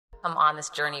Come on this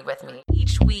journey with me.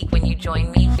 Each week when you join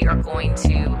me, we are going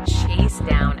to chase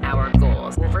down our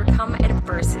goals, overcome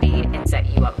adversity, and set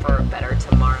you up for a better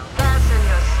tomorrow. Fasten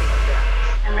your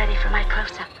seatbelts. I'm ready for my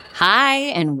close-up. Hi,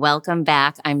 and welcome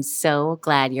back. I'm so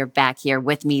glad you're back here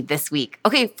with me this week.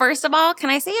 Okay, first of all,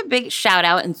 can I say a big shout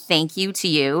out and thank you to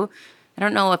you? I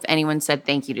don't know if anyone said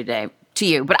thank you today to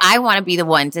you, but I want to be the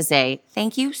one to say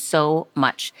thank you so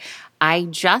much. I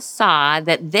just saw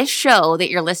that this show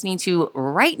that you're listening to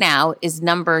right now is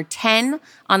number 10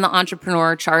 on the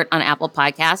entrepreneur chart on Apple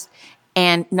Podcasts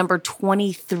and number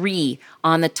 23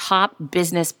 on the top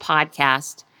business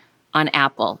podcast on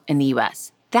Apple in the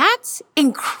US. That's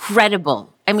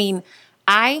incredible. I mean,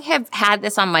 I have had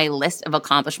this on my list of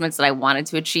accomplishments that I wanted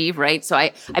to achieve, right? So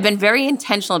I've been very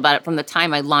intentional about it from the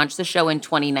time I launched the show in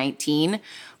 2019,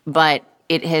 but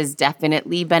it has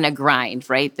definitely been a grind,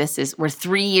 right? We're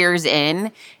 3 years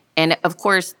in, and of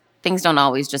course, things don't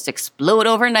always just explode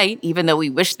overnight, even though we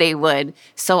wish they would.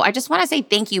 So I just want to say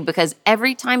thank you, because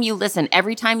every time you listen,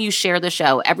 every time you share the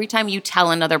show, every time you tell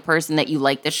another person that you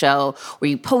like the show, or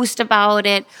you post about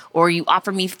it, or you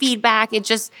offer me feedback, it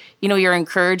just, you're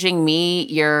encouraging me,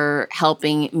 you're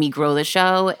helping me grow the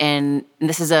show. And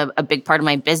this is a big part of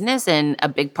my business and a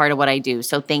big part of what I do.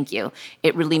 So thank you.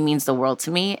 It really means the world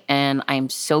to me. And I'm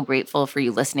so grateful for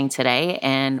you listening today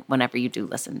and whenever you do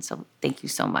listen. So thank you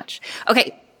so much.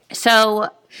 Okay. So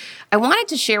I wanted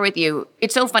to share with you,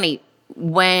 it's so funny,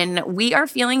 when we are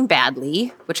feeling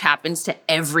badly, which happens to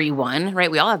everyone,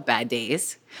 right? We all have bad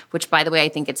days, which, by the way, I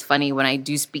think it's funny when I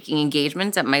do speaking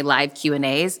engagements at my live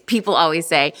Q&As, people always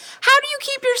say, how do you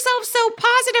keep yourself so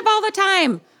positive all the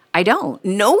time? I don't.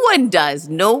 No one does.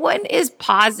 No one is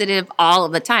positive all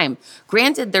of the time.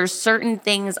 Granted, there's certain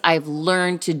things I've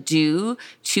learned to do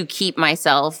to keep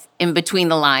myself in between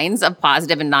the lines of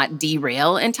positive and not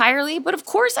derail entirely. But of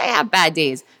course I have bad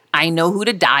days. I know who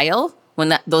to dial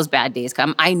when those bad days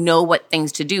come. I know what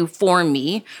things to do for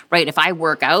me, right? If I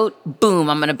work out, boom,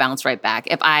 I'm going to bounce right back.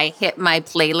 If I hit my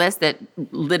playlist that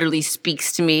literally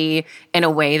speaks to me in a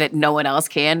way that no one else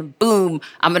can, boom,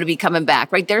 I'm going to be coming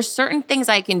back, right? There's certain things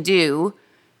I can do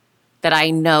that I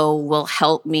know will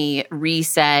help me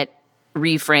reset,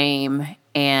 reframe,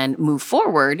 and move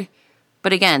forward.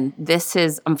 But again,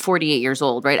 I'm 48 years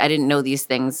old, right? I didn't know these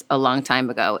things a long time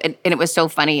ago. And it was so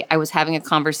funny. I was having a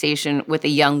conversation with a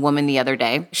young woman the other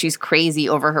day. She's crazy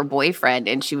over her boyfriend,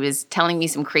 and she was telling me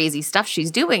some crazy stuff she's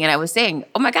doing. And I was saying,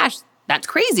 oh my gosh, that's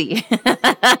crazy,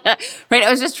 right? I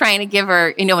was just trying to give her,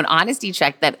 an honesty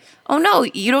check that, oh no,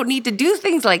 you don't need to do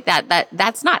things like that.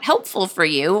 That's not helpful for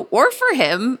you or for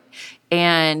him.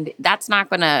 And that's not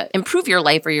going to improve your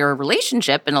life or your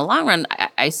relationship in the long run.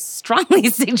 I strongly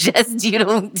suggest you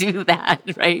don't do that,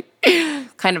 right?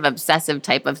 Kind of obsessive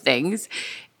type of things.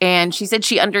 And she said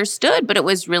she understood, but it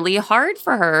was really hard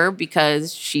for her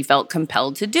because she felt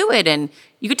compelled to do it. And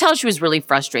you could tell she was really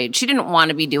frustrated. She didn't want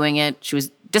to be doing it. She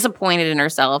was disappointed in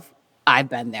herself. I've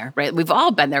been there, right? We've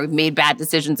all been there. We've made bad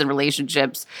decisions in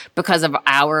relationships because of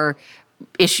our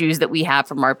issues that we have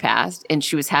from our past, and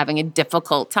she was having a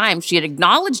difficult time. She had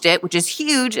acknowledged it, which is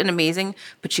huge and amazing,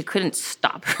 but she couldn't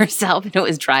stop herself, and it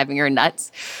was driving her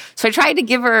nuts. So I tried to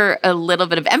give her a little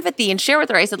bit of empathy and share with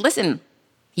her. I said, listen,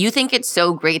 you think it's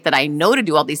so great that I know to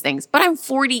do all these things, but I'm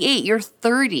 48, you're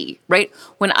 30, right?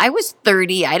 When I was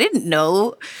 30, I didn't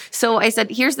know. So I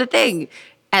said, here's the thing.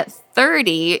 At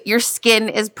 30, your skin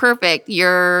is perfect.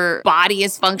 Your body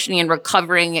is functioning and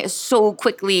recovering so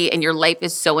quickly, and your life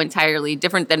is so entirely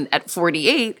different than at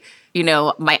 48.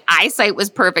 My eyesight was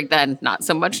perfect then, not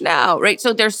so much now, right?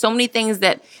 So there's so many things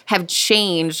that have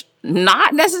changed,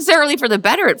 not necessarily for the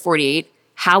better at 48.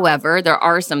 However, there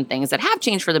are some things that have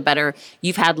changed for the better.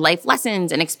 You've had life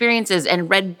lessons and experiences and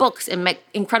read books and met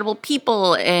incredible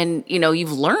people, and,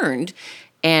 you've learned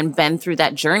and been through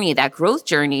that journey, that growth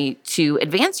journey to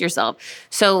advance yourself.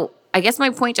 So I guess my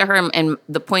point to her, and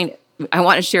the point I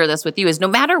want to share this with you, is no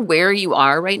matter where you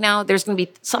are right now, there's going to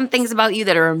be some things about you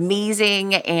that are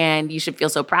amazing and you should feel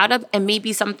so proud of, and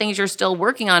maybe some things you're still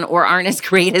working on or aren't as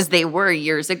great as they were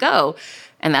years ago.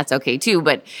 And that's okay too.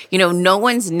 But, no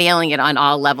one's nailing it on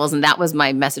all levels. And that was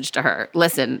my message to her.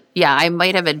 Listen, yeah, I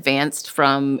might have advanced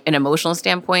from an emotional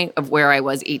standpoint of where I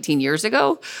was 18 years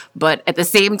ago. But at the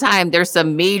same time, there's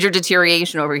some major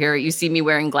deterioration over here. You see me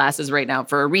wearing glasses right now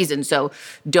for a reason. So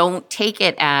don't take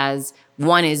it as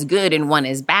one is good and one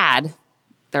is bad.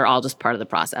 They're all just part of the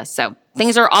process. So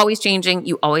things are always changing.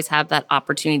 You always have that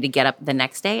opportunity to get up the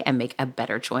next day and make a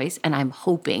better choice. And I'm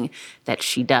hoping that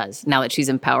she does now that she's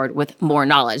empowered with more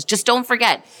knowledge. Just don't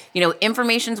forget,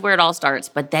 information's where it all starts,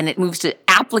 but then it moves to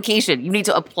application. You need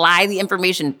to apply the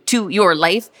information to your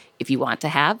life if you want to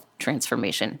have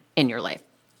transformation in your life.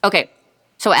 Okay.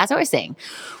 So as I was saying,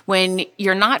 when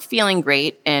you're not feeling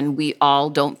great, and we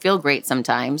all don't feel great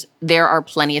sometimes, there are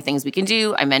plenty of things we can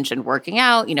do. I mentioned working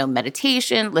out,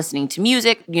 meditation, listening to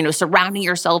music, surrounding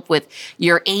yourself with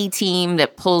your A team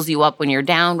that pulls you up when you're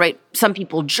down, right? Some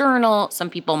people journal,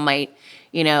 some people might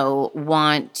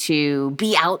want to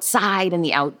be outside in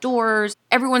the outdoors.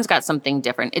 Everyone's got something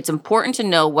different. It's important to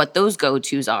know what those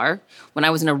go-tos are. When I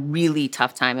was in a really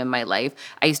tough time in my life,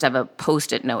 I used to have a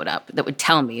Post-it note up that would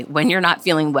tell me, when you're not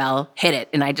feeling well, hit it.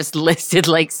 And I just listed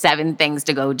like 7 things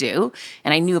to go do.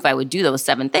 And I knew if I would do those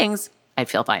 7 things, I'd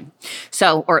feel fine.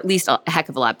 So, or at least a heck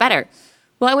of a lot better.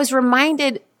 Well, I was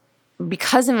reminded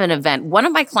because of an event. One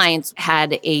of my clients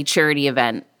had a charity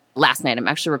event last night. I'm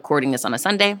actually recording this on a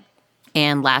Sunday.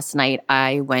 And last night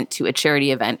I went to a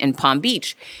charity event in Palm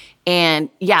Beach. And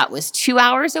yeah, it was 2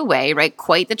 hours away, right?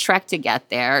 Quite the trek to get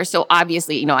there. So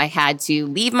obviously, I had to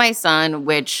leave my son,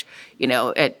 which,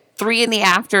 at 3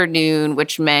 p.m,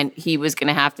 which meant he was going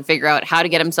to have to figure out how to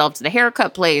get himself to the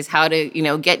haircut place, how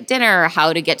to, get dinner,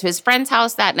 how to get to his friend's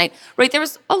house that night, right? There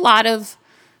was a lot of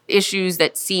issues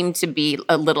that seemed to be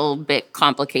a little bit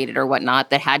complicated or whatnot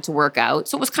that had to work out.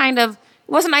 So it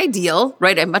wasn't ideal,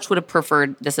 right? I much would have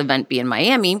preferred this event be in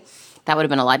Miami. That would have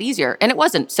been a lot easier. And it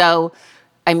wasn't. So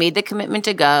I made the commitment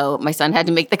to go. My son had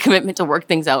to make the commitment to work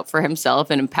things out for himself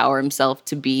and empower himself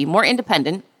to be more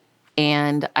independent.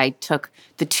 And I took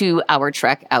the 2-hour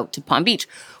trek out to Palm Beach.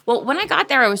 Well, when I got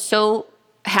there, I was so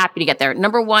happy to get there.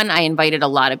 Number one, I invited a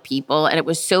lot of people, and it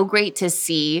was so great to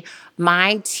see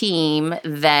my team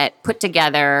that put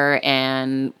together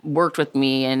and worked with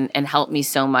me and helped me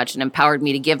so much and empowered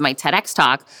me to give my TEDx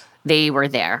talk. They were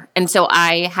there. And so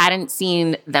I hadn't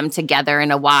seen them together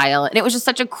in a while. And it was just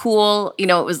such a cool,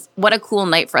 what a cool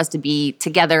night for us to be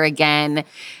together again.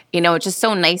 It's just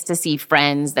so nice to see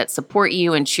friends that support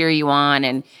you and cheer you on.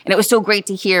 And it was so great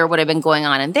to hear what had been going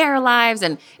on in their lives.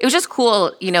 And it was just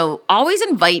cool, always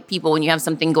invite people when you have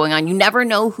something going on. You never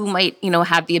know who might,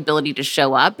 have the ability to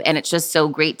show up. And it's just so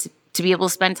great to be able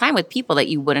to spend time with people that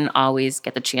you wouldn't always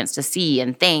get the chance to see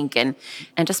and thank and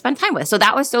just spend time with. So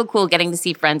that was so cool, getting to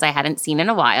see friends I hadn't seen in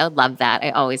a while. Love that. I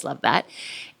always love that.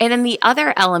 And then the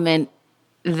other element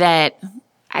that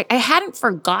I hadn't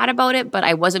forgot about it, but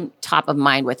I wasn't top of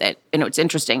mind with it. And what's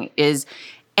interesting is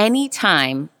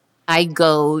anytime I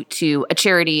go to a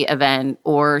charity event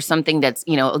or something that's,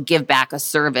 a give back, a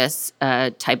service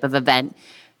type of event,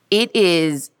 it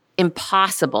is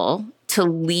impossible to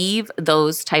leave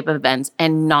those type of events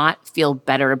and not feel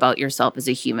better about yourself as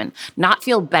a human, not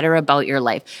feel better about your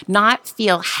life, not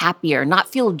feel happier, not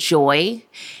feel joy.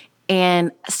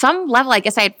 And some level, I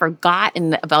guess I had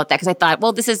forgotten about that because I thought,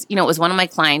 well, this is, it was one of my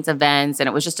clients' events and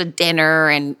it was just a dinner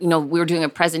and, we were doing a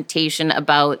presentation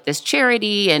about this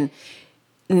charity. And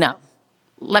no,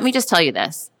 let me just tell you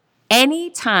this.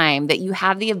 Anytime that you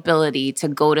have the ability to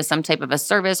go to some type of a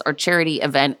service or charity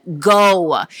event,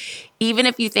 go. Even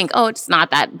if you think, oh, it's not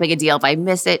that big a deal if I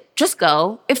miss it, just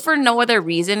go. If for no other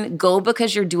reason, go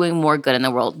because you're doing more good in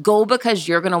the world. Go because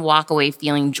you're going to walk away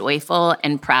feeling joyful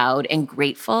and proud and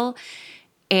grateful.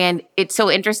 And it's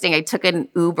so interesting. I took an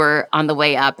Uber on the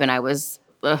way up and I was,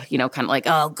 kind of like,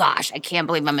 oh gosh, I can't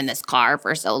believe I'm in this car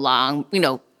for so long,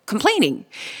 complaining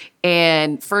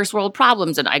and first world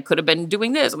problems. And I could have been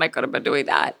doing this and I could have been doing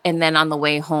that. And then on the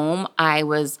way home, I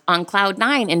was on cloud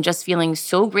 9 and just feeling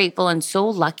so grateful and so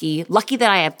lucky that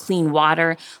I have clean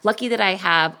water, lucky that I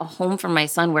have a home for my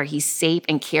son where he's safe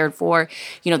and cared for.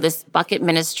 This Bucket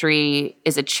Ministry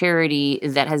is a charity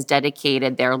that has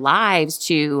dedicated their lives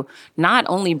to not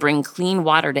only bring clean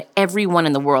water to everyone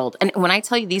in the world. And when I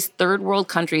tell you these third world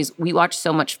countries, we watch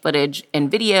so much footage and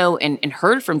video and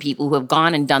heard from people who have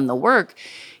gone and done the work.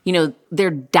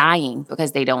 They're dying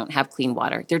because they don't have clean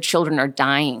water. Their children are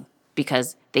dying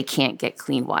because they can't get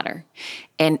clean water.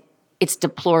 And it's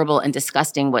deplorable and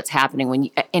disgusting what's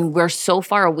happening and we're so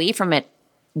far away from it,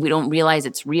 we don't realize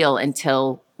it's real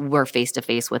until we're face to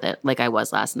face with it, like I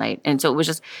was last night. And so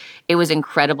it was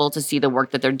incredible to see the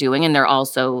work that they're doing. And they're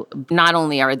also, not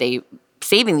only are they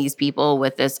saving these people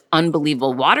with this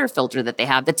unbelievable water filter that they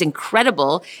have that's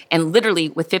incredible. And literally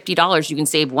with $50, you can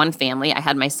save one family. I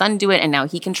had my son do it and now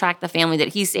he can track the family that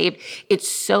he saved. It's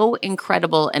so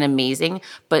incredible and amazing.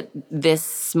 But this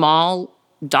small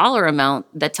dollar amount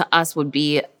that to us would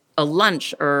be a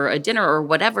lunch or a dinner or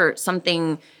whatever,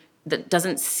 something that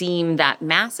doesn't seem that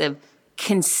massive,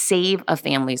 can save a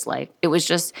family's life. It was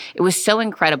so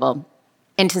incredible.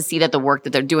 and to see that the work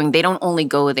that they're doing, they don't only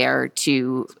go there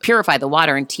to purify the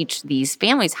water and teach these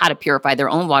families how to purify their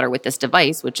own water with this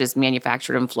device, which is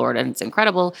manufactured in Florida and it's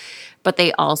incredible, but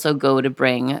they also go to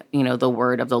bring, the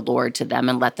word of the Lord to them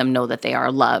and let them know that they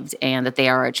are loved and that they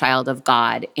are a child of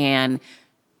God. And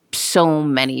so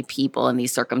many people in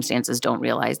these circumstances don't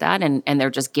realize that, and they're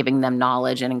just giving them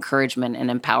knowledge and encouragement and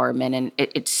empowerment, and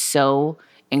it's so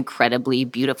incredibly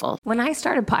beautiful. When I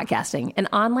started podcasting, an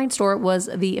online store was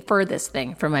the furthest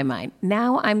thing from my mind.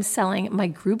 Now I'm selling my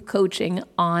group coaching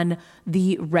on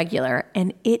the regular,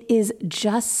 and it is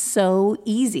just so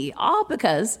easy, all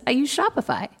because I use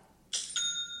Shopify.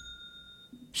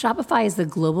 Shopify is the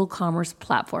global commerce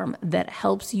platform that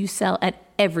helps you sell at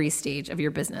every stage of your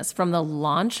business, from the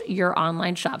launch your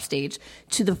online shop stage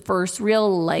to the first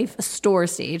real life store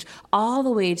stage, all the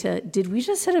way to, did we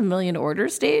just hit 1 million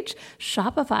orders stage?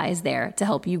 Shopify is there to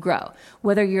help you grow.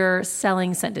 Whether you're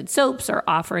selling scented soaps or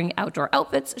offering outdoor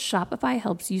outfits, Shopify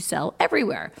helps you sell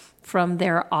everywhere. From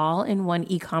their all-in-one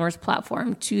e-commerce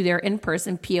platform to their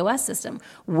in-person POS system,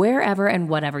 wherever and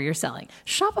whatever you're selling,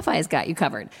 Shopify's got you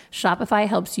covered. Shopify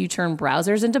helps you turn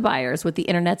browsers into buyers with the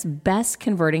internet's best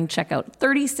converting checkout,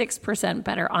 36%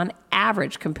 better on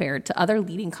average compared to other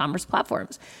leading commerce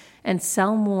platforms, and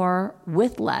sell more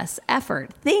with less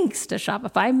effort thanks to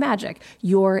Shopify Magic,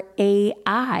 your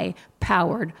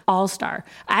AI-powered all-star.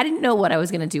 I didn't know what I was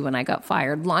going to do when I got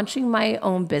fired. Launching my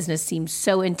own business seemed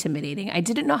so intimidating. I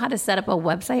didn't know how to set up a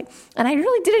website, and I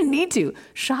really didn't need to.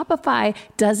 Shopify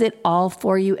does it all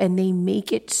for you, and they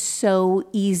make it so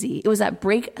easy. It was that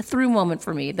breakthrough moment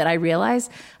for me that I realized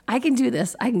I can do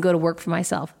this. I can go to work for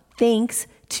myself thanks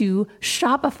to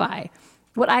Shopify.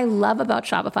 What I love about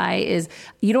Shopify is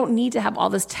you don't need to have all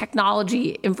this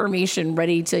technology information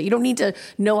you don't need to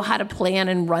know how to plan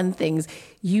and run things.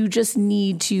 You just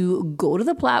need to go to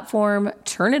the platform,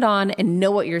 turn it on, and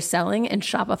know what you're selling, and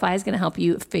Shopify is going to help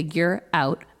you figure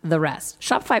out the rest.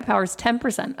 Shopify powers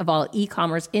 10% of all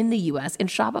e-commerce in the US, and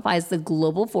Shopify is the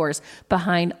global force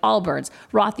behind Allbirds,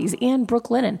 Rothy's, and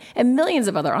Brooklinen, and millions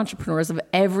of other entrepreneurs of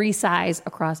every size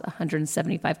across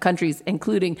 175 countries,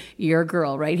 including your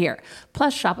girl right here.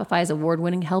 Plus, Shopify's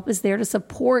award-winning help is there to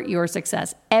support your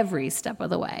success every step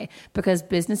of the way, because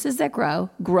businesses that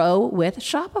grow with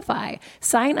Shopify.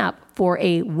 Sign up for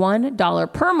a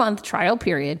 $1 per month trial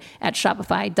period at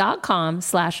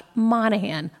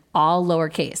shopify.com/Monahan, all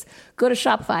lowercase. Go to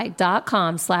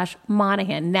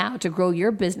shopify.com/Monahan now to grow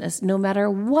your business no matter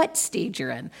what stage you're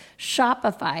in.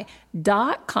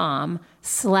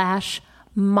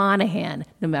 Shopify.com/Monahan.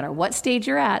 No matter what stage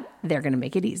you're at, they're going to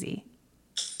make it easy.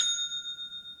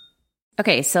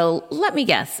 Okay, so let me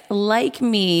guess. Like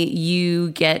me,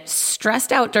 you get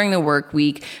stressed out during the work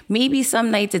week. Maybe some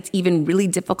nights it's even really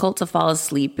difficult to fall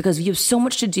asleep because you have so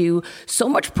much to do, so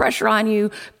much pressure on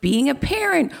you, being a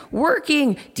parent,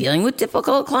 working, dealing with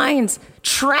difficult clients,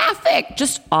 traffic,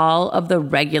 just all of the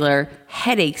regular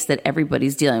headaches that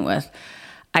everybody's dealing with.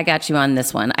 I got you on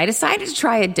this one. I decided to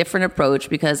try a different approach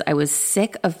because I was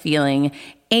sick of feeling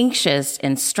anxious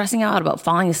and stressing out about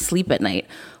falling asleep at night.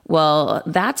 Well,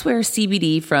 that's where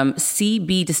CBD from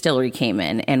CB Distillery came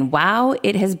in. And wow,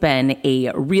 it has been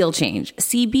a real change.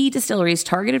 CB Distillery's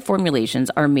targeted formulations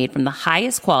are made from the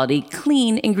highest quality,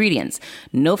 clean ingredients.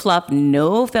 No fluff,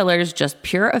 no fillers, just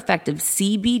pure, effective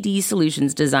CBD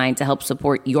solutions designed to help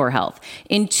support your health.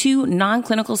 In 2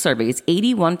 non-clinical surveys,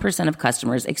 81% of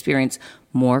customers experience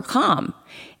more calm.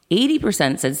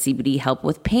 80% said CBD helped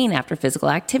with pain after physical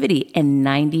activity, and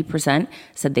 90%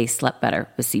 said they slept better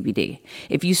with CBD.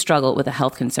 If you struggle with a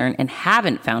health concern and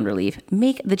haven't found relief,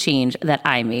 make the change that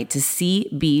I made to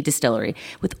CB Distillery.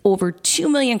 With over 2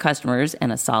 million customers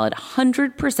and a solid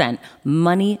 100%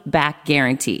 money-back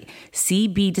guarantee,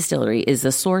 CB Distillery is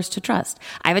the source to trust.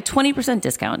 I have a 20%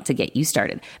 discount to get you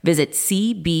started. Visit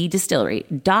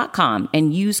cbdistillery.com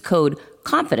and use code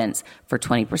CONFIDENCE for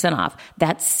 20% off.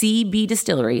 That's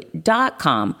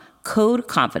cbdistillery.com, code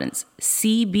CONFIDENCE,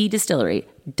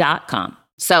 cbdistillery.com.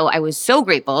 So I was so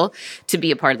grateful to be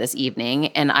a part of this evening,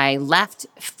 and I left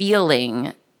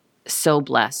feeling so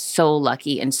blessed, so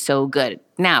lucky, and so good.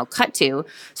 Now, cut to,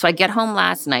 so I get home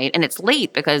last night, and it's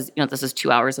late because, this is 2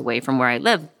 hours away from where I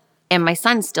live. And my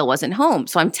son still wasn't home.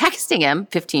 So I'm texting him,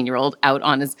 15-year-old, out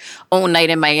on his own night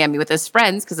in Miami with his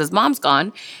friends because his mom's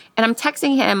gone. And I'm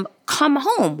texting him, come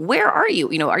home. Where are you?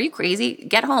 Are you crazy?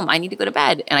 Get home. I need to go to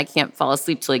bed. And I can't fall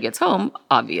asleep till he gets home,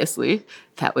 obviously.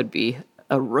 That would be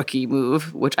a rookie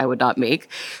move, which I would not make.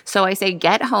 So I say,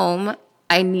 get home.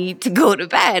 I need to go to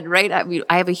bed, right? I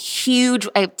have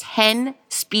 10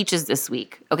 speeches this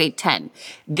week. Okay, 10.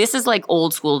 This is like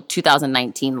old school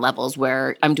 2019 levels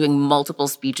where I'm doing multiple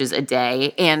speeches a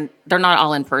day, and they're not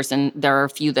all in person. There are a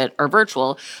few that are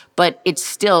virtual, but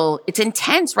it's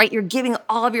intense, right? You're giving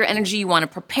all of your energy. You want to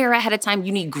prepare ahead of time.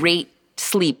 You need great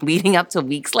sleep leading up to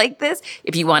weeks like this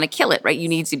if you want to kill it, right? You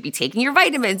need to be taking your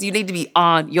vitamins. You need to be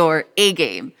on your A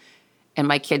game. And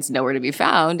my kids know where to be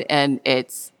found, and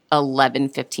it's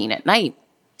 11:15 at night.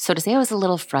 So to say I was a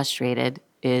little frustrated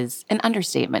is an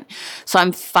understatement. So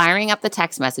I'm firing up the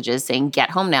text messages saying,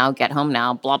 get home now,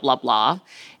 blah, blah, blah.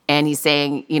 And he's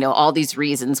saying, all these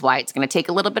reasons why it's going to take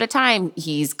a little bit of time.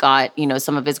 He's got,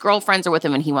 some of his girlfriends are with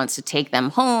him and he wants to take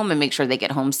them home and make sure they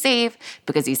get home safe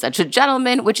because he's such a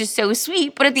gentleman, which is so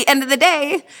sweet. But at the end of the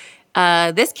day,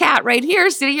 this cat right here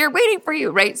sitting here waiting for you,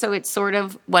 right? So it's sort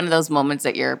of one of those moments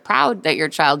that you're proud that your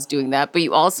child's doing that, but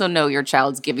you also know your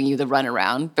child's giving you the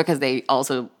runaround because they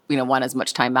also, want as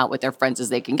much time out with their friends as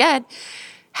they can get.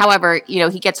 However,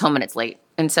 he gets home and it's late.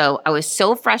 And so I was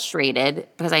so frustrated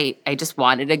because I just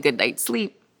wanted a good night's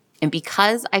sleep. And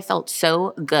because I felt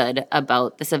so good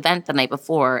about this event the night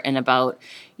before and about,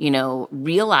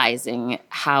 realizing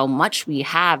how much we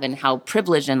have and how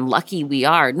privileged and lucky we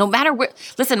are, no matter where,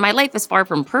 listen, my life is far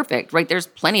from perfect, right? There's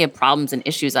plenty of problems and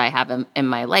issues I have in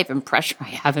my life and pressure I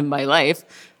have in my life.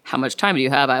 How much time do you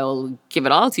have? I will give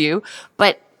it all to you.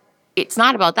 But it's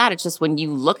not about that. It's just when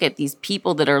you look at these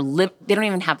people that are they don't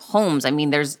even have homes. I mean,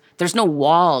 there's no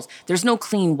walls. There's no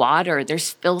clean water.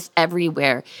 There's filth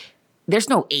everywhere. There's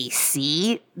no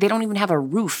AC. They don't even have a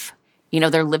roof.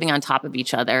 They're living on top of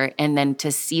each other. And then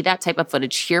to see that type of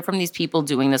footage, hear from these people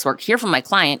doing this work, hear from my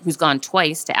client who's gone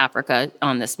twice to Africa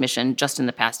on this mission just in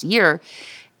the past year,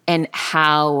 and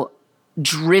how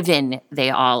driven they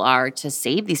all are to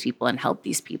save these people and help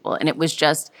these people. And it was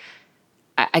just,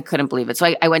 I couldn't believe it.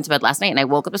 So I went to bed last night and I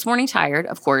woke up this morning tired,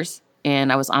 of course,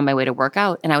 and I was on my way to work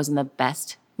out and I was in the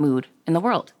best mood in the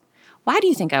world. Why do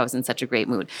you think I was in such a great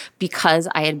mood? Because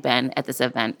I had been at this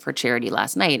event for charity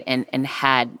last night and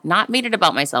had not made it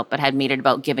about myself, but had made it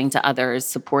about giving to others,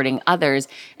 supporting others,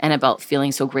 and about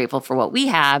feeling so grateful for what we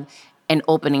have and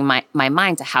opening my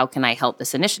mind to how can I help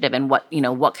this initiative and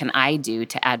what can I do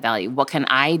to add value? What can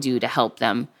I do to help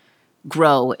them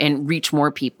grow and reach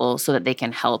more people so that they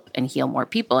can help and heal more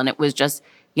people? And it was just,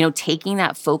 taking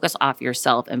that focus off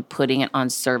yourself and putting it on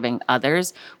serving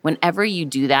others. Whenever you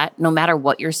do that, no matter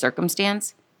what your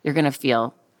circumstance, you're going to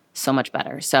feel so much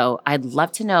better. So I'd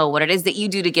love to know what it is that you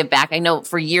do to give back. I know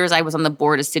for years I was on the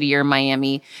board of City Year in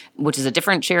Miami, which is a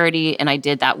different charity, and I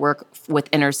did that work with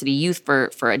inner city youth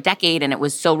for a decade, and it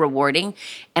was so rewarding.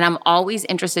 And I'm always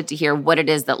interested to hear what it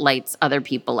is that lights other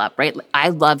people up, right? I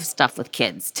love stuff with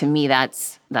kids. To me,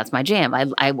 that's my jam.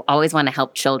 I always want to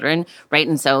help children, right?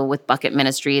 And so with Bucket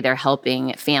Ministry, they're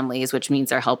helping families, which means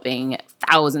they're helping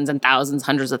thousands and thousands,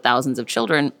 hundreds of thousands of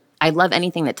children. I love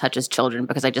anything that touches children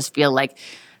because I just feel like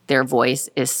their voice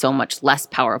is so much less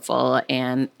powerful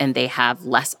and they have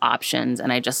less options.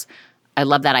 And I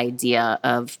love that idea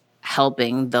of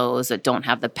helping those that don't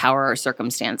have the power or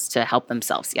circumstance to help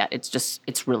themselves yet.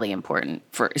 It's really important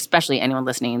for especially anyone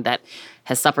listening that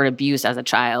has suffered abuse as a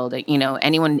child,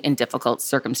 anyone in difficult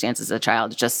circumstances as a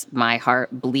child. Just my heart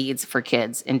bleeds for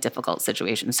kids in difficult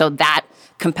situations. So that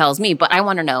compels me. But I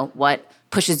want to know what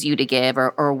pushes you to give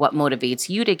or what motivates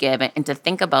you to give and to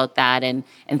think about that and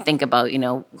think about,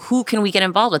 who can we get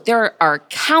involved with? There are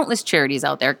countless charities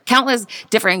out there, countless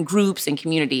different groups and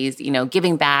communities,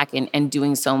 giving back and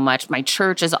doing so much. My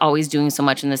church is always doing so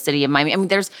much in the city of Miami. I mean,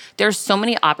 there's so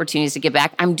many opportunities to give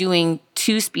back. I'm doing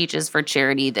 2 speeches for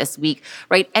charity this week,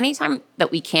 right? Anytime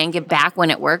that we can give back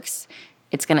when it works,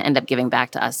 it's going to end up giving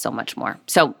back to us so much more.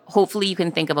 So hopefully you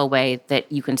can think of a way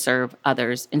that you can serve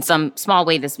others in some small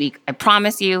way this week. I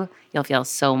promise you'll feel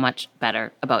so much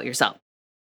better about yourself.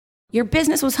 Your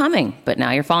business was humming, but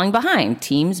now you're falling behind.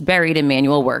 Teams buried in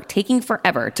manual work, taking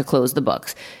forever to close the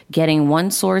books. Getting one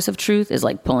source of truth is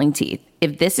like pulling teeth.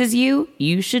 If this is you,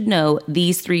 you should know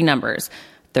these 3 numbers: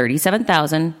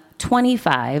 37,000,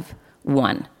 25,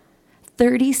 1.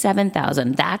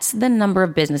 37,000. That's the number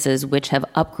of businesses which have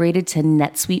upgraded to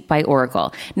NetSuite by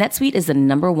Oracle. NetSuite is the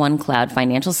 #1 cloud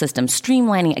financial system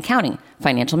streamlining accounting,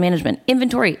 financial management,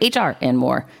 inventory, HR, and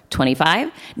more. 25.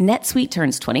 NetSuite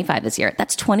turns 25 this year.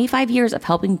 That's 25 years of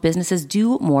helping businesses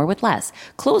do more with less,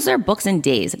 close their books in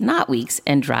days, not weeks,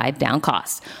 and drive down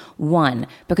costs. 1,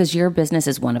 because your business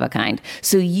is one of a kind.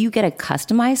 So you get a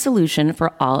customized solution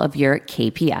for all of your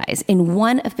KPIs in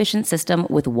one efficient system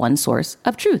with one source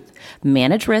of truth.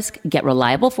 Manage risk, get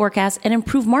reliable forecasts, and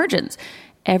improve margins.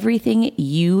 Everything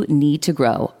you need to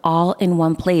grow all in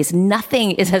one place.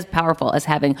 Nothing is as powerful as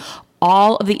having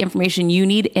all of the information you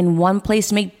need in one place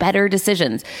to make better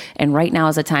decisions. And right now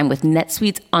is a time with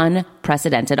NetSuite's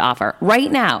unprecedented offer.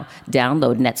 Right now,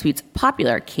 download NetSuite's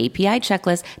popular KPI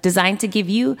checklist designed to give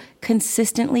you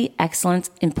consistently excellence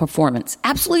in performance,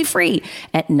 absolutely free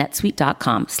at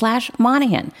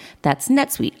netsuite.com/Monahan. That's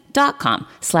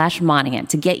netsuite.com/Monahan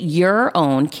to get your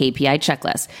own KPI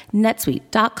checklist.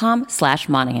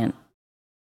 netsuite.com/Monahan.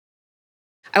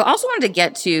 I also wanted to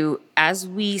get to, as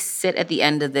we sit at the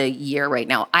end of the year right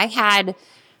now, I had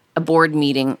a board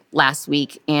meeting last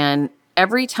week, and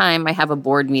every time I have a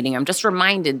board meeting, I'm just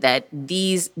reminded that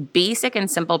these basic and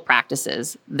simple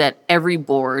practices that every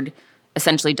board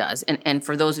essentially does. And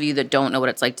for those of you that don't know what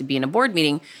it's like to be in a board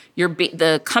meeting,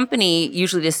 the company,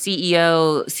 usually the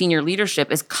CEO, senior leadership,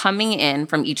 is coming in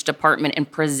from each department and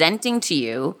presenting to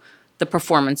you the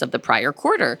performance of the prior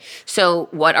quarter. So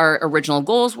what our original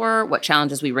goals were, what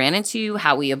challenges we ran into,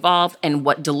 how we evolved, and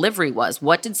what delivery was.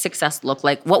 What did success look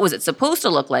like? What was it supposed to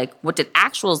look like? What did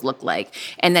actuals look like?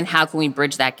 And then how can we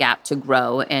bridge that gap to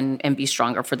grow and be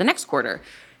stronger for the next quarter?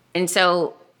 And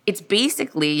so it's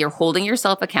basically you're holding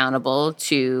yourself accountable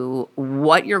to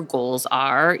what your goals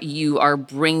are. You are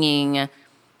bringing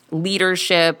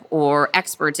leadership or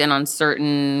experts in on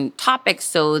certain topics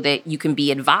so that you can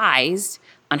be advised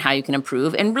on how you can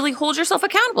improve and really hold yourself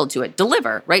accountable to it.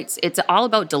 Deliver, right? It's all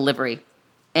about delivery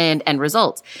and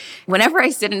results. Whenever I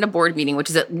sit in a board meeting, which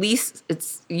is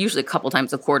it's usually a couple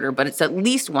times a quarter, but it's at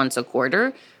least once a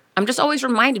quarter, I'm just always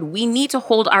reminded we need to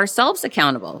hold ourselves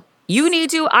accountable. You need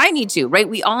to, I need to, right?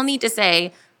 We all need to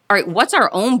say, all right, what's our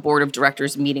own board of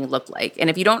directors meeting look like? And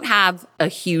if you don't have a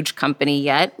huge company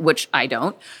yet, which I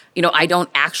don't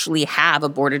actually have a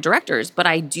board of directors, but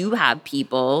I do have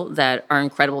people that are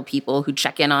incredible people who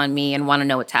check in on me and want to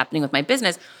know what's happening with my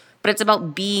business. But it's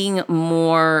about being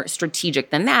more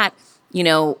strategic than that.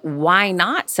 Why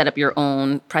not set up your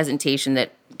own presentation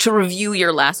to review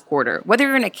your last quarter? Whether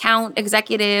you're an account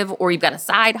executive or you've got a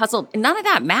side hustle, none of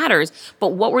that matters.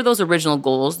 But what were those original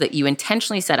goals that you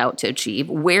intentionally set out to achieve?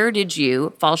 Where did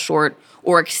you fall short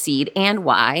or exceed, and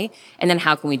why? And then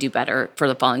how can we do better for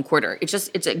the following quarter?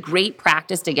 It's a great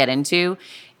practice to get into.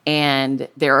 And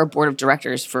there are board of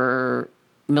directors for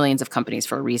millions of companies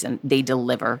for a reason. They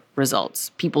deliver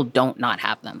results. People don't not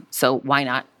have them. So why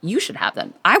not? You should have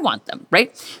them. I want them,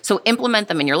 right? So implement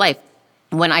them in your life.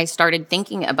 When I started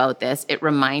thinking about this, it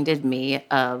reminded me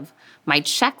of my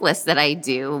checklist that I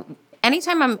do.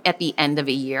 Anytime I'm at the end of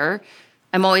a year,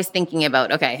 I'm always thinking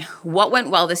about, okay, what went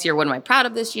well this year? What am I proud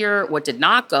of this year? What did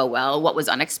not go well? What was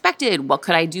unexpected? What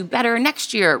could I do better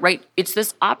next year, right? It's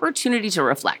this opportunity to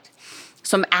reflect.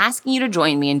 So I'm asking you to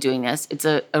join me in doing this. It's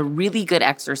a really good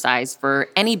exercise for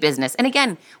any business. And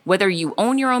again, whether you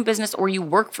own your own business or you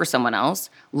work for someone else,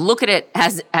 look at it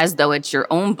as though it's your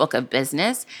own book of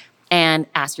business and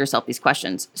ask yourself these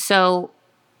questions. So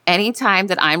anytime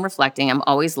that I'm reflecting, I'm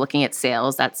always looking at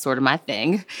sales. That's sort of my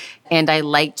thing. And I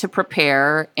like to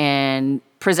prepare and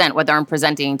present, whether I'm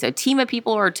presenting to a team of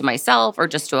people or to myself or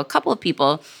just to a couple of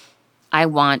people. I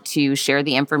want to share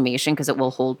the information because it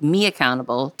will hold me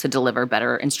accountable to deliver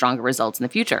better and stronger results in the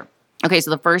future. Okay, so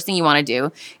the first thing you want to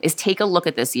do is take a look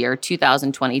at this year,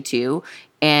 2022,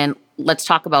 and let's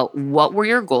talk about what were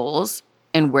your goals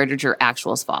and where did your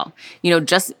actuals fall?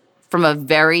 Just from a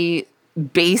very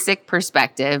basic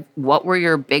perspective, what were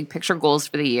your big picture goals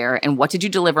for the year and what did you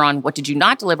deliver on, what did you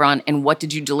not deliver on, and what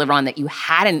did you deliver on that you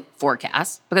hadn't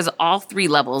forecast? Because all three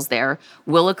levels there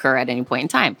will occur at any point in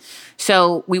time.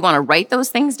 So we want to write those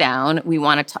things down. We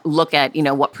want to look at,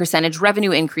 what percentage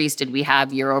revenue increase did we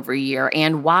have year over year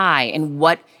and why, and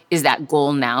what is that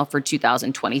goal now for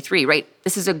 2023, right?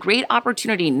 This is a great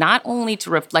opportunity not only to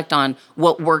reflect on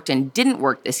what worked and didn't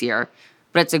work this year,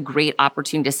 but it's a great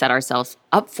opportunity to set ourselves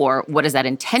up for what is that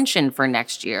intention for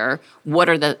next year? What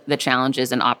are the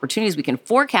challenges and opportunities we can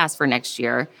forecast for next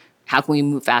year? How can we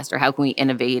move faster? How can we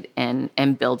innovate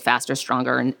and build faster,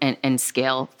 stronger, and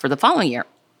scale for the following year?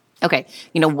 Okay,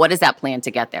 what is that plan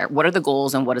to get there? What are the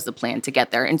goals and what is the plan to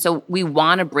get there? And so we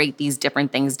want to break these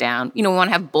different things down. We want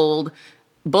to have bold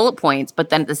bullet points,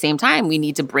 but then at the same time, we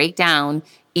need to break down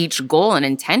each goal and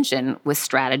intention with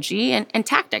strategy and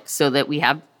tactics so that we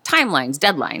have timelines,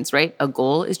 deadlines, right? A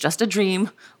goal is just a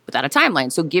dream without a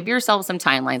timeline. So give yourself some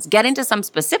timelines, get into some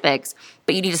specifics,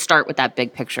 but you need to start with that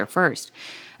big picture first.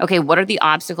 Okay, what are the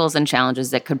obstacles and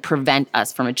challenges that could prevent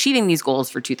us from achieving these goals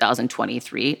for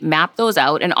 2023? Map those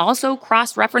out and also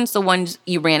cross-reference the ones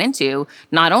you ran into,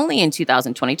 not only in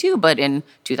 2022, but in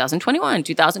 2021,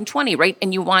 2020, right?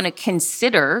 And you want to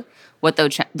consider what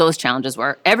those challenges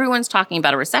were. Everyone's talking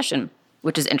about a recession,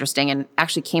 which is interesting and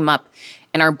actually came up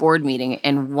in our board meeting,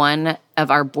 and one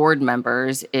of our board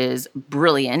members is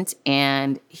brilliant,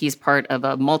 and he's part of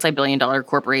a multi-billion-dollar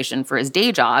corporation for his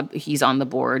day job. He's on the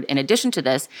board in addition to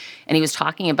this, and he was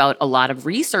talking about a lot of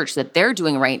research that they're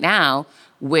doing right now,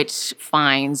 which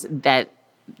finds that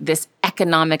this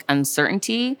economic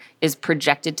uncertainty is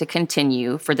projected to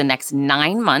continue for the next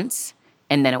 9 months,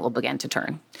 and then it will begin to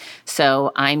turn.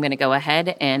 So I'm going to go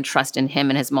ahead and trust in him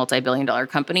and his multi-billion-dollar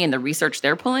company and the research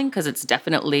they're pulling, because it's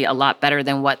definitely a lot better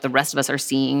than what the rest of us are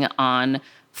seeing on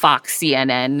Fox,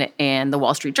 CNN, and the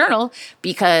Wall Street Journal,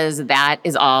 because that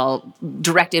is all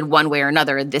directed one way or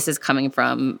another. This is coming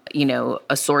from,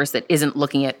 a source that isn't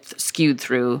looking at skewed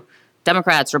through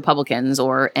Democrats, Republicans,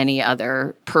 or any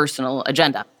other personal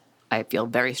agenda. I feel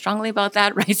very strongly about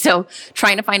that, right? So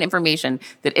trying to find information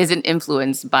that isn't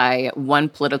influenced by one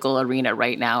political arena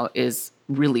right now is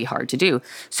really hard to do.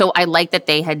 So I like that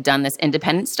they had done this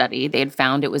independent study. They had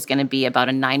found it was going to be about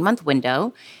a 9-month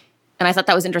window. And I thought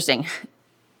that was interesting.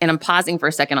 And I'm pausing for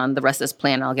a second on the rest of this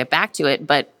plan, and I'll get back to it.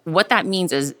 But what that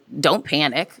means is don't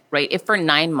panic, right? If for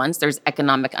 9 months there's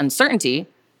economic uncertainty,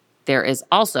 there is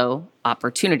also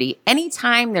opportunity.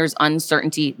 Anytime there's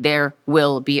uncertainty, there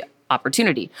will be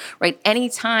opportunity, right?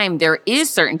 Anytime there is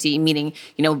certainty, meaning,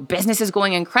 business is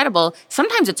going incredible,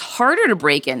 sometimes it's harder to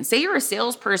break in. Say you're a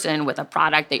salesperson with a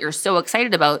product that you're so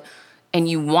excited about and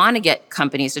you want to get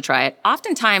companies to try it.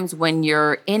 Oftentimes when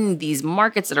you're in these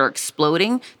markets that are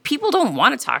exploding, people don't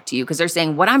want to talk to you because they're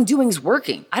saying, what I'm doing is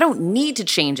working. I don't need to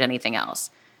change anything else.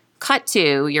 Cut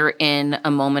to, you're in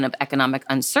a moment of economic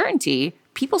uncertainty.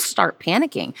 People start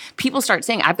panicking. People start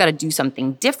saying, I've got to do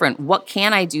something different. What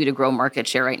can I do to grow market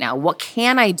share right now? What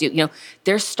can I do?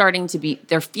 They're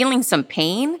feeling some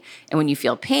pain. And when you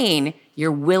feel pain,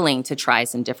 you're willing to try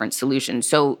some different solutions.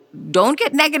 So don't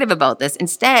get negative about this.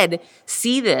 Instead,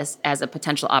 see this as a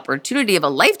potential opportunity of a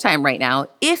lifetime right now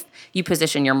if you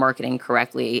position your marketing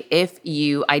correctly, if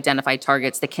you identify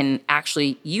targets that can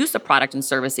actually use the product and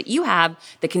service that you have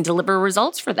that can deliver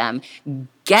results for them.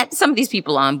 Get some of these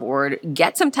people on board,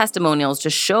 get some testimonials to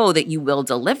show that you will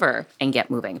deliver, and get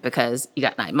moving because you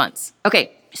got 9 months.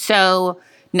 Okay, so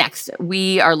next,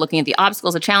 we are looking at the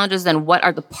obstacles, the challenges, and what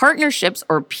are the partnerships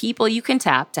or people you can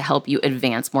tap to help you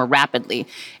advance more rapidly.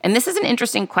 And this is an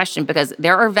interesting question because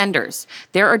there are vendors,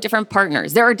 there are different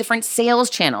partners, there are different sales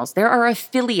channels, there are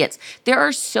affiliates. There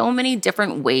are so many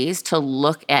different ways to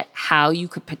look at how you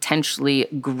could potentially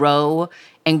grow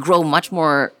and grow much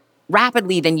more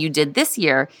rapidly than you did this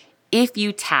year if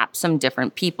you tap some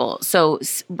different people. So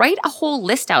write a whole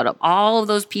list out of all of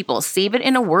those people, save it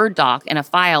in a Word doc and a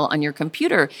file on your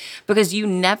computer, because you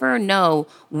never know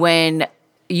when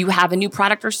you have a new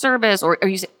product or service, or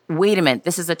you say, wait a minute,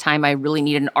 this is a time I really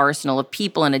need an arsenal of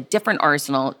people and a different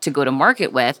arsenal to go to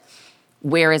market with.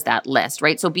 Where is that list,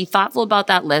 right? So be thoughtful about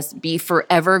that list, be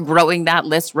forever growing that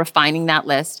list, refining that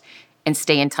list, and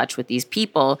stay in touch with these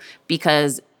people,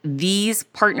 because these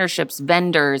partnerships,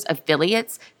 vendors,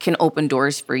 affiliates can open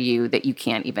doors for you that you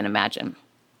can't even imagine.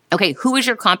 Okay, who is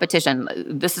your competition?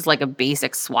 This is like a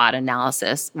basic SWOT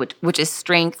analysis, which is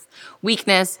strength,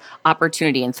 weakness,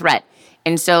 opportunity, and threat.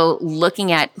 And so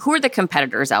looking at who are the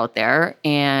competitors out there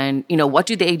and, what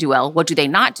do they do well? What do they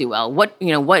not do well? What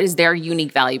is their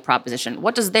unique value proposition?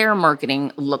 What does their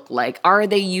marketing look like? Are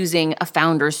they using a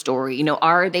founder story?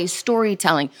 Are they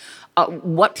storytelling?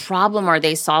 What problem are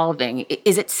they solving?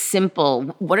 Is it simple?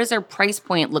 What does their price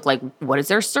point look like? What is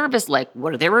their service like?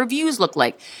 What do their reviews look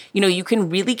like? You can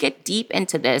really get deep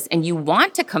into this, and you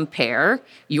want to compare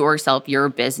yourself, your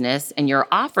business, and your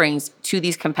offerings to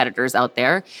these competitors out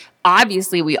there.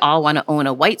 Obviously, we all want to own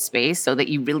a white space so that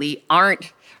you really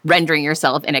aren't rendering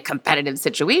yourself in a competitive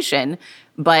situation.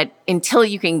 But until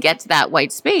you can get to that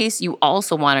white space, you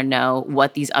also want to know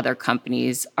what these other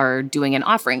companies are doing and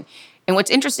offering. And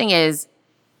what's interesting is,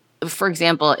 for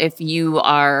example, if you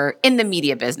are in the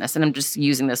media business, and I'm just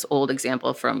using this old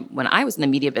example from when I was in the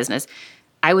media business,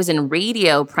 I was in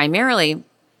radio primarily.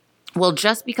 Well,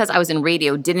 just because I was in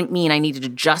radio didn't mean I needed to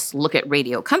just look at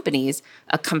radio companies.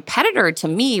 A competitor to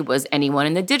me was anyone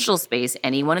in the digital space,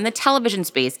 anyone in the television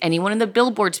space, anyone in the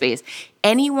billboard space,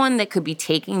 anyone that could be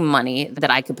taking money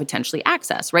that I could potentially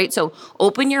access, right? So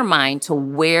open your mind to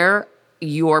where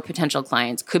your potential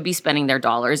clients could be spending their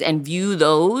dollars and view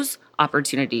those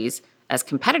opportunities as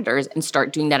competitors and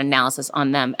start doing that analysis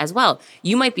on them as well.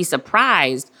 You might be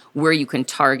surprised where you can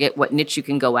target, what niche you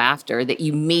can go after that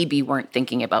you maybe weren't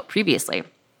thinking about previously.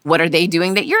 What are they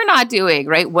doing that you're not doing,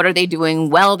 right? What are they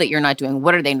doing well that you're not doing?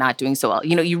 What are they not doing so well?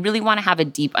 You really want to have a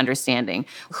deep understanding.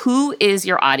 Who is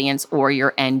your audience or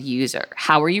your end user?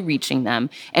 How are you reaching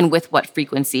them? And with what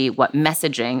frequency, what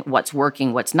messaging, what's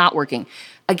working, what's not working?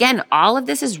 Again, all of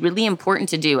this is really important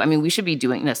to do. I mean, we should be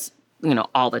doing this,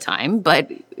 all the time,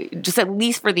 but just at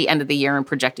least for the end of the year and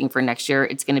projecting for next year,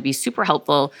 it's going to be super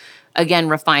helpful. Again,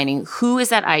 refining who is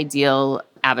that ideal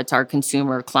avatar,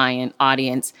 consumer, client,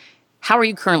 audience. How are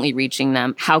you currently reaching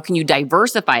them? How can you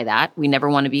diversify that? We never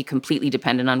want to be completely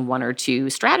dependent on one or two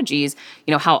strategies.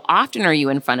 How often are you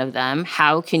in front of them?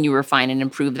 How can you refine and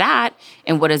improve that?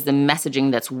 And what is the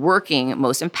messaging that's working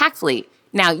most impactfully?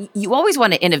 Now, you always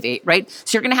want to innovate, right?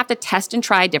 So you're going to have to test and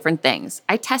try different things.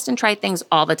 I test and try things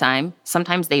all the time.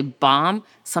 Sometimes they bomb,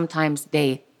 sometimes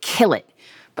they kill it.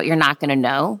 But you're not going to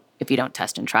know if you don't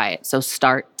test and try it. So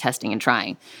start testing and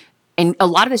trying. And a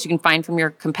lot of this you can find from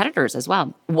your competitors as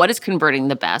well. What is converting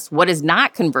the best? What is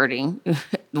not converting?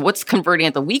 What's converting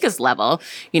at the weakest level?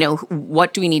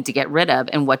 What do we need to get rid of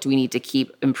and what do we need to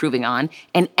keep improving on?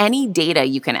 And any data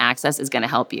you can access is going to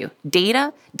help you.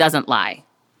 Data doesn't lie.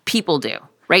 People do.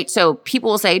 Right? So people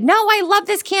will say, no, I love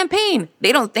this campaign.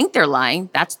 They don't think they're lying.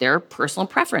 That's their personal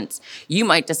preference. You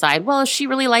might decide, well, if she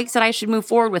really likes it, I should move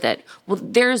forward with it. Well,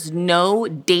 there's no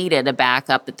data to back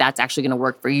up that that's actually going to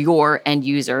work for your end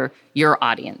user, your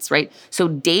audience, right? So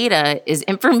data is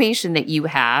information that you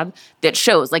have that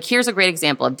shows, like here's a great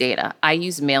example of data. I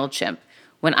use MailChimp.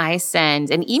 When I send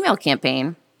an email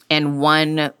campaign and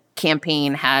one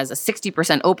campaign has a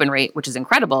 60% open rate, which is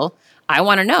incredible, I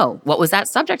want to know, what was that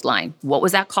subject line? What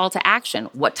was that call to action?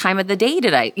 What time of the day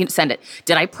did I send it?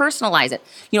 Did I personalize it?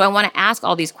 I want to ask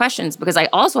all these questions because I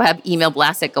also have email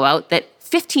blasts that go out that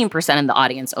 15% of the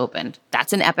audience opened.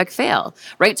 That's an epic fail,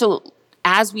 right? So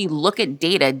as we look at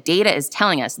data, data is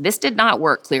telling us this did not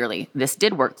work clearly. This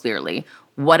did work clearly.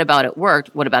 What about it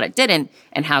worked? What about it didn't?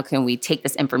 And how can we take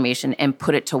this information and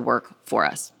put it to work for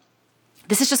us?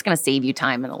 This is just going to save you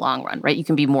time in the long run, right? You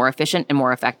can be more efficient and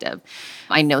more effective.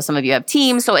 I know some of you have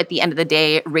teams, so at the end of the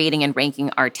day, rating and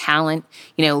ranking our talent,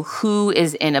 who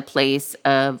is in a place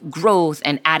of growth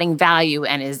and adding value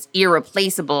and is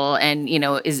irreplaceable and,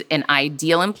 is an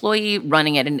ideal employee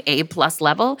running at an A+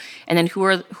 level. And then who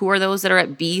are those that are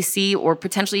at B, C, or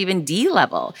potentially even D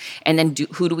level? And then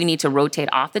who do we need to rotate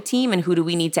off the team and who do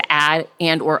we need to add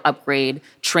and or upgrade,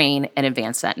 train, and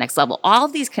advance to that next level? All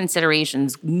of these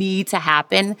considerations need to happen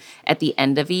at the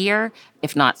end of a year,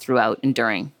 if not throughout and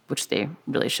during, which they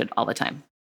really should all the time.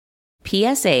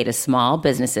 PSA to small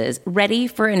businesses, ready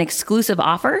for an exclusive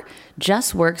offer?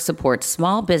 JustWorks supports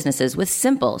small businesses with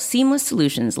simple, seamless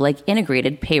solutions like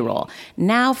integrated payroll.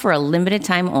 Now for a limited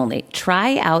time only,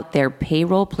 try out their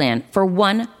payroll plan for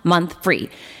 1 month free.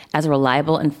 As a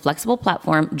reliable and flexible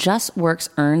platform, JustWorks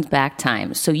earns back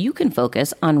time so you can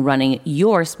focus on running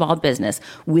your small business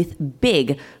with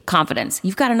big confidence.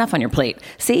 You've got enough on your plate.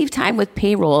 Save time with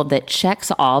payroll that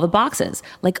checks all the boxes,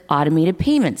 like automated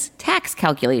payments, tax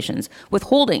calculations,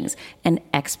 withholdings, and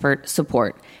expert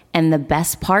support. And the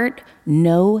best part,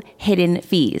 no hidden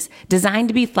fees. Designed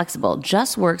to be flexible,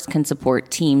 JustWorks can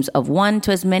support teams of 1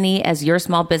 to as many as your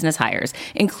small business hires,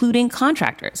 including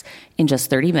contractors. In just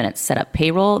 30 minutes, set up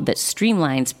payroll that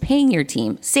streamlines paying your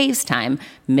team, saves time,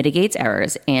 mitigates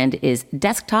errors, and is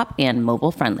desktop and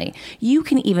mobile friendly. You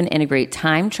can even integrate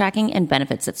time tracking and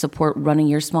benefits that support running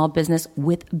your small business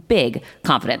with big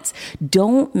confidence.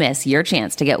 Don't miss your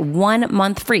chance to get 1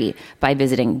 month free by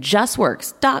visiting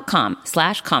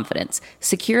justworks.com/confidence.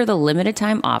 Secure the limited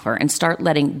time offer and start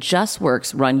letting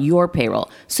JustWorks run your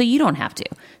payroll so you don't have to.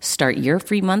 Start your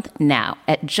free month now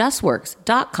at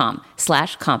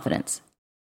justworks.com/confidence.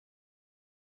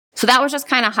 So that was just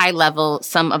kind of high level,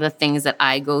 some of the things that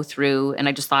I go through. And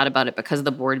I just thought about it because of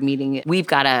the board meeting. We've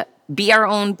got to be our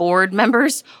own board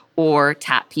members or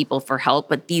tap people for help.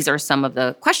 But these are some of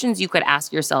the questions you could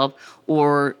ask yourself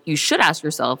or you should ask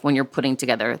yourself when you're putting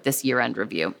together this year-end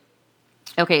review.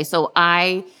 Okay, so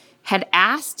I had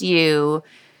asked you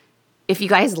if you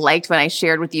guys liked when I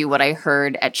shared with you what I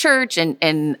heard at church,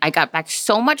 and I got back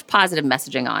so much positive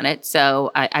messaging on it.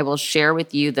 So I will share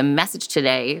with you the message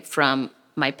today from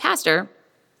my pastor,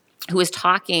 who is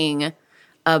talking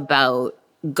about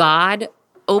God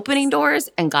opening doors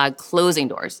and God closing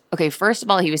doors. Okay, first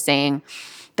of all, he was saying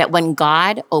that when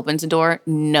God opens a door,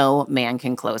 no man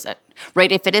can close it,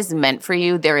 right? If it is meant for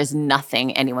you, there is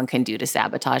nothing anyone can do to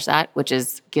sabotage that, which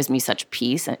gives me such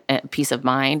peace of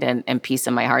mind and peace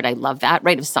in my heart. I love that,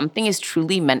 right? If something is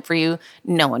truly meant for you,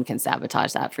 no one can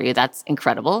sabotage that for you. That's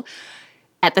incredible.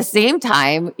 At the same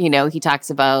time, he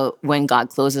talks about when God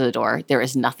closes a door, there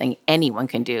is nothing anyone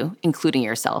can do, including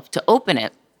yourself, to open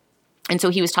it. And so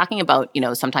he was talking about,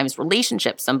 sometimes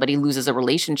relationships. Somebody loses a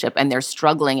relationship and they're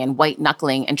struggling and white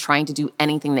knuckling and trying to do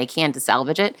anything they can to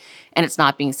salvage it. And it's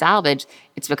not being salvaged.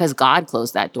 It's because God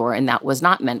closed that door and that was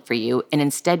not meant for you. And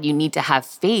instead you need to have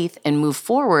faith and move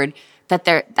forward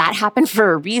that happened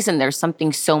for a reason. There's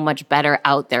something so much better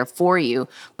out there for you,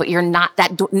 but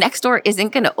next door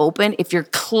isn't going to open if you're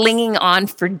clinging on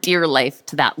for dear life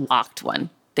to that locked one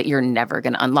that you're never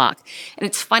going to unlock. And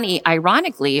it's funny,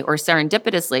 ironically or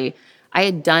serendipitously, I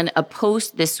had done a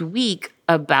post this week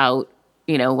about,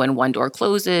 when one door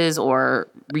closes or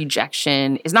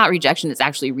rejection is not rejection, it's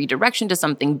actually redirection to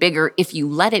something bigger if you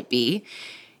let it be.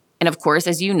 And of course,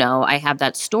 as you know, I have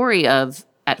that story of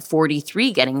at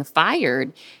 43 getting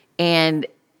fired. And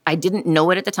I didn't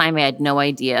know it at the time. I had no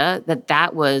idea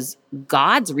that was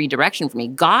God's redirection for me.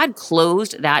 God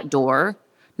closed that door,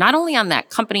 not only on that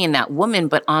company and that woman,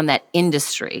 but on that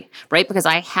industry, right? Because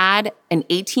I had an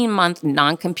 18-month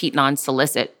non-compete,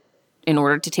 non-solicit in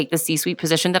order to take the C-suite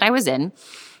position that I was in.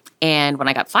 And when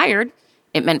I got fired,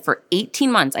 it meant for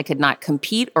 18 months I could not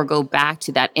compete or go back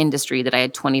to that industry that I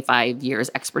had 25 years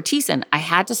expertise in. I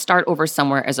had to start over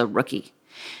somewhere as a rookie.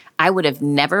 I would have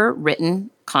never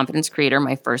written Confidence Creator,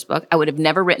 my first book. I would have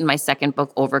never written my second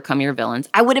book, Overcome Your Villains.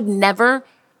 I would have never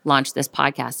launched this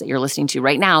podcast that you're listening to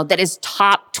right now that is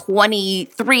top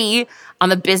 23 on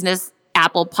the business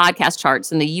Apple podcast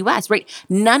charts in the US, right?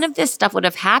 None of this stuff would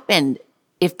have happened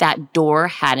if that door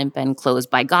hadn't been closed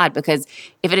by God. Because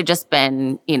if it had just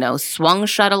been, swung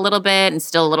shut a little bit and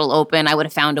still a little open, I would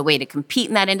have found a way to compete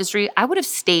in that industry. I would have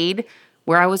stayed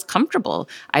where I was comfortable.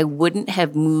 I wouldn't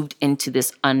have moved into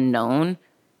this unknown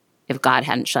if God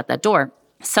hadn't shut that door.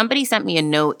 Somebody sent me a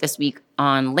note this week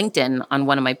on LinkedIn on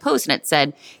one of my posts, and it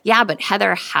said, yeah, but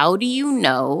Heather, how do you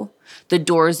know the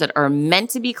doors that are meant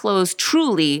to be closed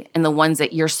truly and the ones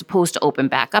that you're supposed to open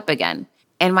back up again?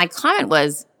 And my comment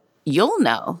was, you'll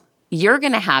know. You're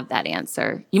going to have that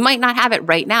answer. You might not have it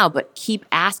right now, but keep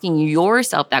asking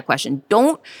yourself that question.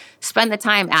 Don't spend the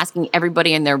time asking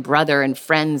everybody and their brother and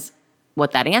friends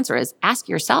what that answer is. Ask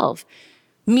yourself.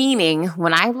 Meaning,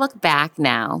 when I look back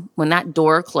now, when that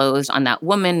door closed on that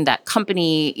woman, that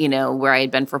company, where I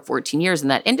had been for 14 years in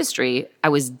that industry, I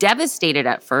was devastated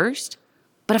at first.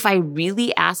 But if I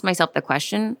really asked myself the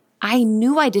question, I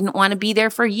knew I didn't want to be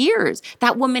there for years.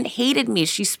 That woman hated me.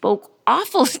 She spoke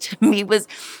awful to me.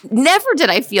 Never did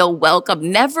I feel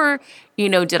welcome. Never,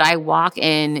 did I walk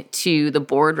into the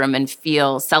boardroom and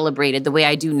feel celebrated the way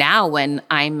I do now when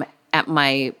I'm at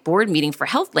my board meeting for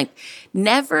HealthLink.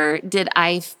 Never did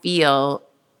I feel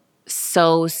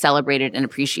so celebrated and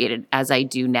appreciated as I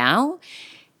do now.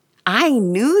 I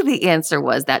knew the answer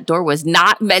was that door was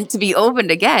not meant to be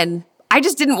opened again. I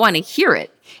just didn't want to hear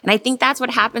it. And I think that's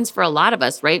what happens for a lot of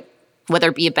us, right? Whether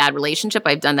it be a bad relationship,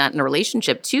 I've done that in a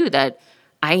relationship too, that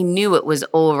I knew it was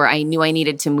over. I knew I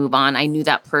needed to move on. I knew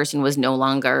that person was no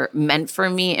longer meant for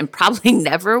me and probably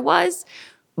never was.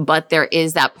 But there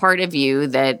is that part of you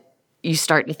that you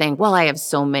start to think, well, I have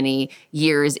so many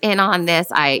years in on this.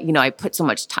 I put so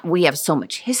much time. We have so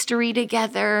much history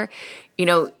together.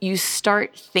 You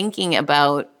start thinking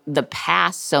about the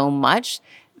past so much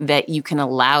that you can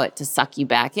allow it to suck you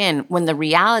back in. When the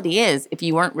reality is, if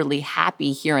you weren't really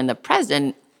happy here in the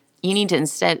present, you need to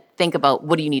instead think about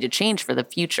what do you need to change for the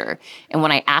future. And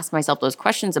when I asked myself those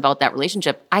questions about that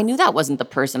relationship, I knew that wasn't the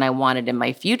person I wanted in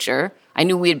my future. I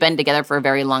knew we had been together for a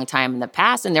very long time in the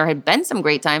past, and there had been some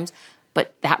great times,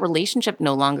 but that relationship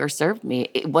no longer served me.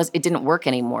 It didn't work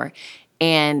anymore.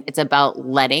 And it's about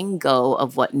letting go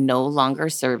of what no longer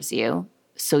serves you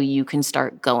so you can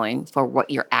start going for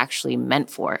what you're actually meant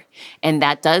for. And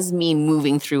that does mean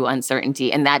moving through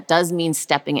uncertainty. And that does mean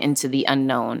stepping into the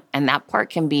unknown. And that part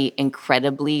can be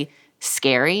incredibly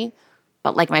scary.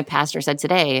 But like my pastor said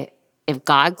today, if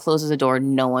God closes a door,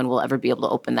 no one will ever be able to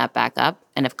open that back up.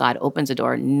 And if God opens a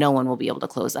door, no one will be able to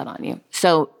close that on you.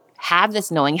 So have this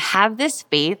knowing, have this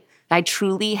faith. I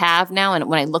truly have now. And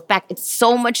when I look back, it's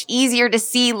so much easier to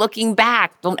see looking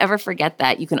back. Don't ever forget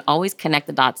that. You can always connect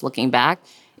the dots looking back.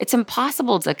 It's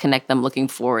impossible to connect them looking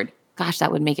forward. Gosh,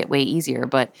 that would make it way easier,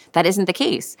 but that isn't the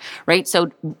case, right? So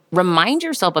remind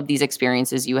yourself of these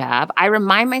experiences you have. I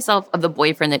remind myself of the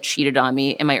boyfriend that cheated on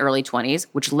me in my early 20s,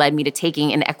 which led me to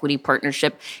taking an equity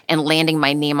partnership and landing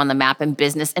my name on the map in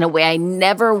business in a way I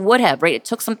never would have, right? It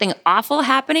took something awful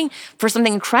happening for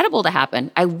something incredible to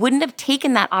happen. I wouldn't have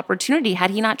taken that opportunity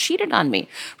had he not cheated on me,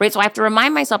 right? So I have to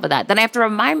remind myself of that. Then I have to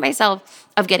remind myself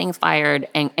of getting fired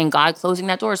and God closing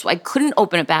that door. So I couldn't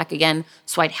open it back again.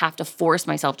 So I'd have to force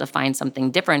myself to find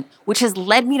something different, which has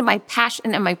led me to my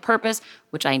passion and my purpose,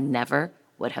 which I never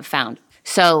would have found.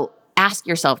 So ask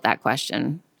yourself that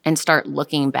question. and start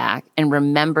looking back and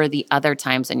remember the other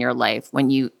times in your life when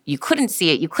you couldn't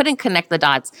see it, you couldn't connect the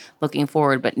dots looking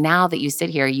forward, but now that you sit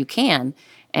here, you can,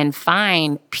 and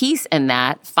find peace in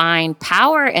that, find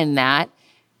power in that,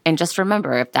 and just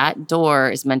remember, if that door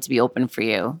is meant to be open for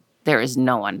you, there is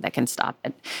no one that can stop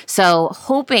it. So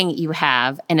hoping you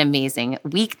have an amazing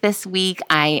week this week.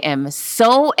 I am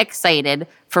so excited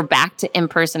for back to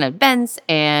in-person events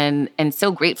and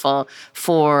so grateful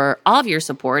for all of your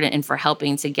support and for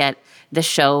helping to get the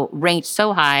show ranked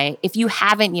so high. If you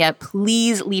haven't yet,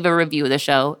 please leave a review of the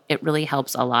show. It really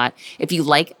helps a lot. If you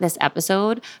like this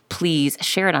episode, please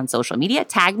share it on social media.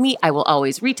 Tag me. I will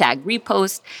always retag,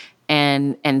 repost,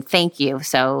 and thank you.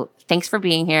 So thanks for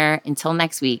being here. Until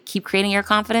next week, keep creating your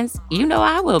confidence. You know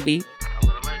I will be.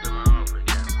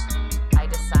 I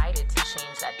decided to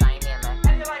change that dynamic.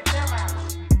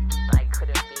 I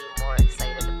couldn't be more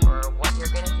excited for what you're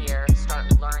going to hear, start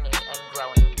learning and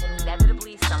growing.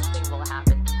 Inevitably, something will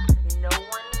happen. No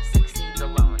one succeeds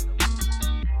alone.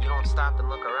 You don't stop and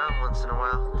look around once in a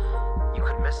while, you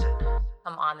could miss it.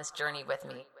 Come on this journey with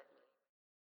me.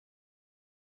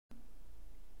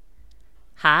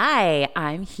 Hi,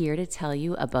 I'm here to tell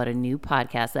you about a new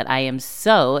podcast that I am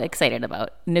so excited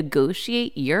about,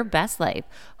 Negotiate Your Best Life,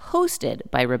 hosted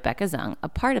by Rebecca Zung, a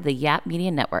part of the Yap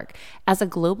Media Network. As a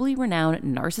globally renowned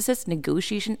narcissist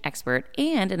negotiation expert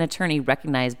and an attorney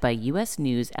recognized by U.S.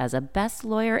 News as a best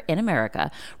lawyer in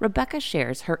America, Rebecca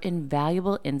shares her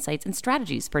invaluable insights and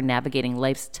strategies for navigating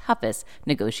life's toughest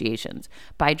negotiations.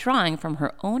 By drawing from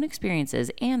her own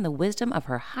experiences and the wisdom of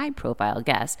her high-profile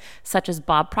guests, such as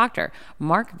Bob Proctor,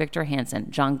 Mark Victor Hansen,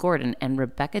 John Gordon, and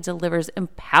Rebecca delivers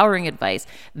empowering advice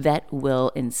that will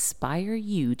inspire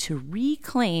you to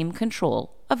reclaim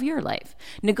control of your life.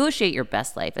 Negotiate Your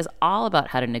Best Life is all about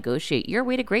how to negotiate your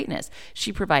way to greatness.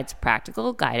 She provides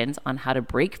practical guidance on how to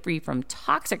break free from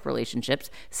toxic relationships,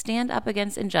 stand up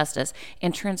against injustice,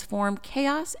 and transform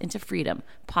chaos into freedom,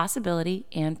 possibility,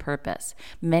 and purpose.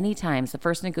 Many times, the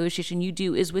first negotiation you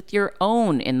do is with your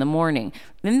own in the morning.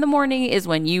 In the morning is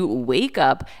when you wake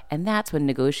up, and that's when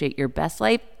Negotiate Your Best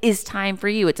Life is time for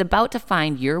you. It's about to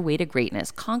find your way to greatness,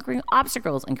 conquering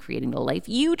obstacles, and creating the life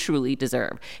you truly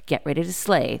deserve. Get ready to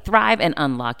slay, thrive, and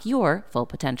unlock your full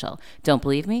potential. Don't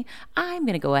believe me? I'm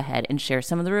going to go ahead and share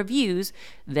some of the reviews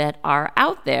that are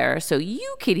out there so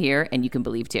you can hear and you can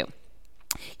believe too.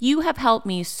 You have helped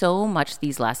me so much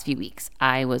these last few weeks.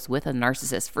 I was with a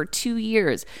narcissist for 2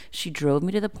 years. She drove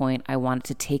me to the point I wanted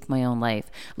to take my own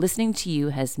life. Listening to you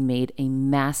has made a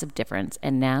massive difference,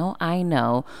 and now I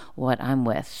know what I'm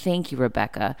with. Thank you,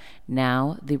 Rebecca.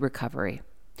 Now the recovery.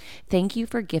 Thank you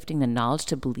for gifting the knowledge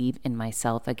to believe in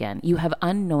myself again. You have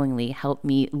unknowingly helped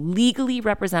me legally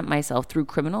represent myself through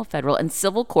criminal, federal, and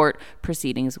civil court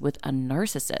proceedings with a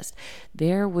narcissist.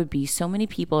 There would be so many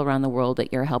people around the world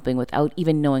that you're helping without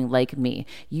even knowing, like me.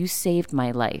 You saved my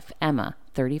life. Emma,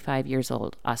 35 years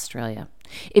old, Australia.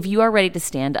 If you are ready to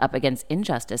stand up against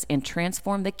injustice and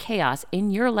transform the chaos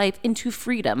in your life into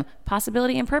freedom,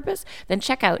 possibility, and purpose, then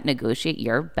check out Negotiate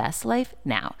Your Best Life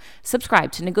now.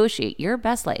 Subscribe to Negotiate Your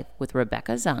Best Life with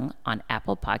Rebecca Zung on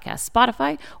Apple Podcasts,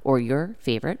 Spotify, or your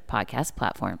favorite podcast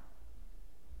platform.